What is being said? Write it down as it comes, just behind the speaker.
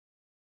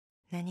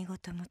何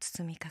事も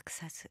包み隠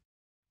さず、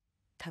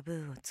タブ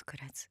ーを作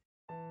らず。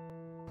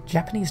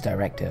 Japanese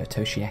director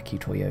Toshiaki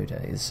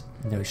Toyoda is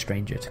no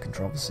stranger to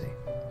controversy.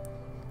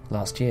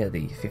 Last year,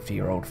 the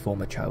 50-year-old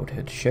former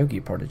childhood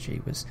shogi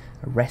prodigy was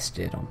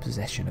arrested on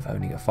possession of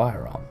owning a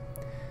firearm,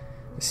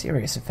 a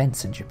serious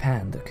offence in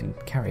Japan that can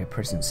carry a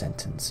prison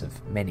sentence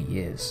of many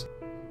years.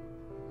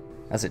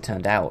 As it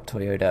turned out,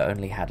 Toyoda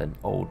only had an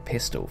old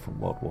pistol from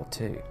World War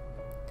II.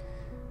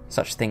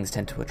 Such things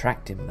tend to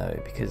attract him,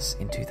 though, because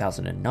in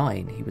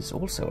 2009 he was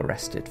also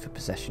arrested for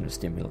possession of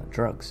stimulant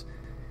drugs,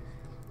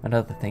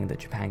 another thing that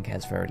Japan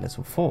cares very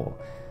little for,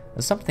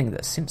 and something that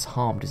has since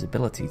harmed his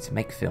ability to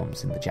make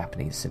films in the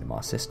Japanese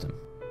cinema system.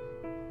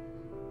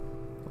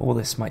 All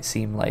this might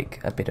seem like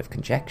a bit of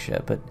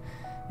conjecture, but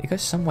it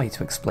goes some way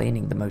to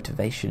explaining the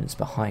motivations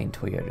behind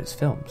Toyoda's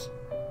films.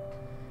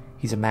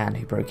 He's a man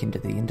who broke into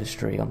the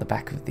industry on the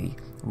back of the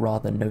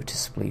rather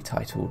noticeably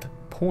titled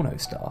Porno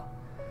Star,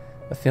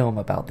 a film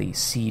about the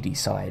seedy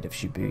side of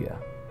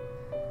Shibuya.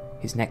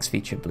 His next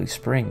feature, Blue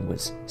Spring,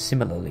 was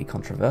similarly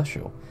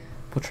controversial,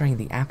 portraying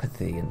the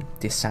apathy and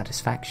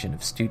dissatisfaction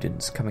of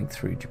students coming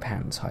through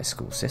Japan's high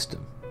school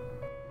system.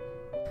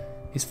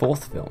 His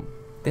fourth film,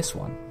 this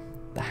one,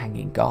 The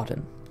Hanging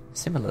Garden,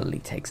 similarly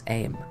takes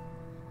aim,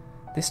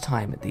 this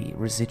time at the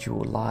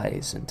residual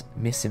lies and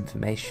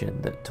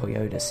misinformation that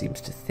Toyoda seems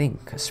to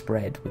think are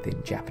spread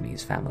within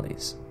Japanese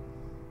families.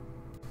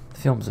 The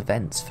film's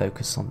events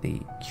focus on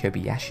the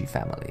Kobayashi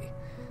family,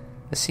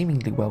 a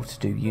seemingly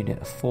well-to-do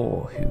unit of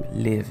 4 who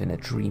live in a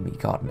dreamy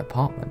garden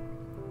apartment.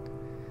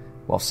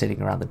 While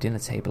sitting around the dinner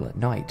table at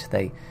night,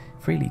 they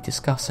freely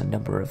discuss a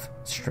number of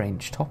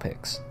strange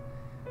topics.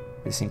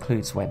 This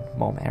includes when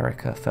Mom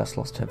Erica first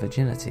lost her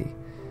virginity,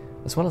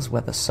 as well as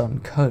whether son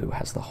Ko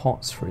has the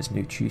hots for his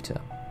new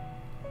tutor.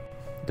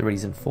 The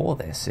reason for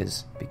this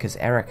is because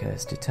Erica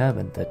is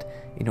determined that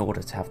in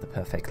order to have the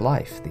perfect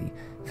life, the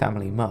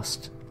family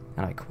must,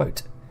 and I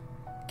quote,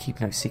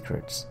 keep no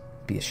secrets,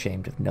 be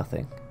ashamed of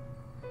nothing.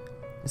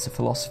 It's a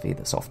philosophy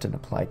that's often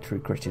applied through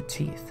gritted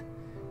teeth,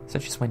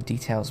 such as when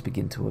details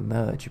begin to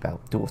emerge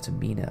about daughter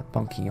Mina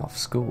bunking off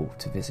school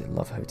to visit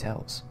love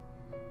hotels.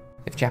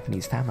 If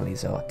Japanese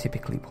families are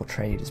typically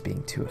portrayed as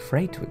being too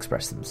afraid to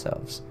express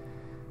themselves,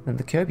 then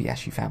the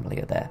Kobayashi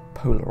family are their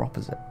polar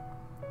opposite.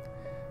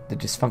 The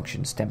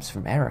dysfunction stems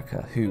from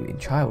Erica, who, in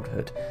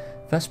childhood,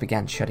 first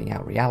began shutting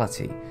out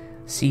reality,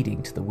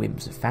 ceding to the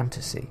whims of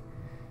fantasy.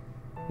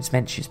 It's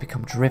meant she's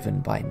become driven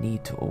by a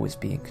need to always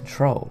be in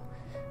control,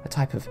 a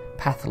type of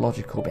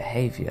pathological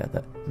behaviour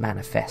that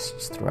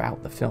manifests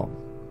throughout the film.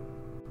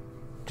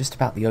 Just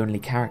about the only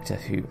character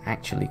who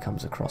actually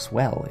comes across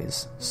well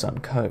is son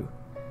Ko,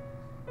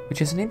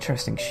 which is an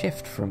interesting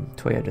shift from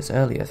Toyoda's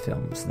earlier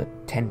films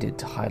that tended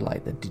to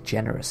highlight the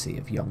degeneracy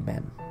of young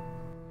men.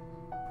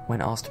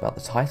 When asked about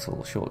the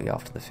title shortly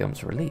after the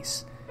film's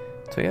release,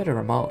 Toyoda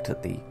remarked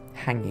that the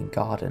Hanging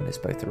Garden is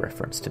both a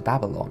reference to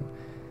Babylon,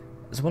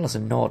 as well as a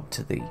nod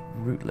to the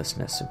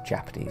rootlessness of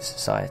Japanese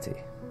society.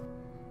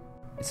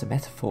 It's a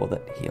metaphor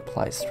that he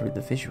applies through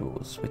the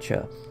visuals, which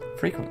are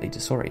frequently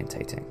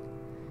disorientating.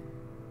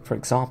 For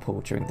example,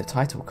 during the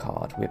title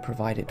card, we're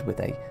provided with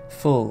a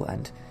full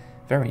and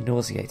very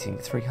nauseating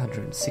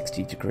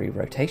 360-degree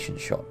rotation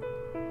shot.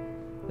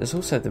 There's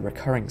also the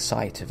recurring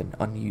sight of an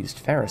unused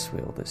Ferris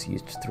wheel that's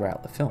used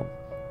throughout the film,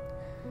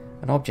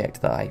 an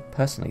object that I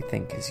personally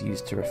think is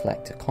used to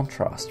reflect a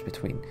contrast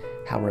between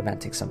how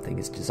romantic something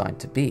is designed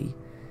to be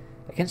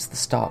against the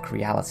stark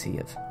reality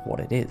of what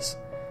it is.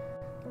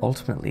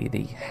 Ultimately,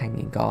 The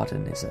Hanging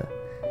Garden is a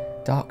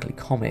darkly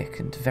comic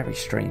and very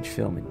strange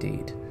film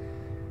indeed.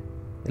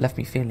 It left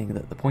me feeling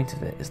that the point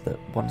of it is that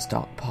one's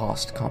dark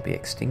past can't be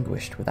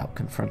extinguished without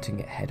confronting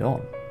it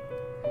head-on.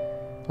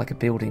 Like a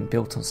building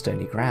built on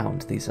stony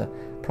ground, these are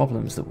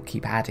problems that will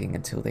keep adding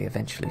until they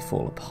eventually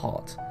fall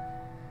apart,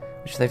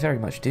 which they very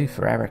much do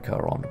for Erica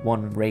on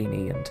one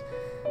rainy and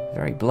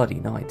very bloody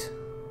night.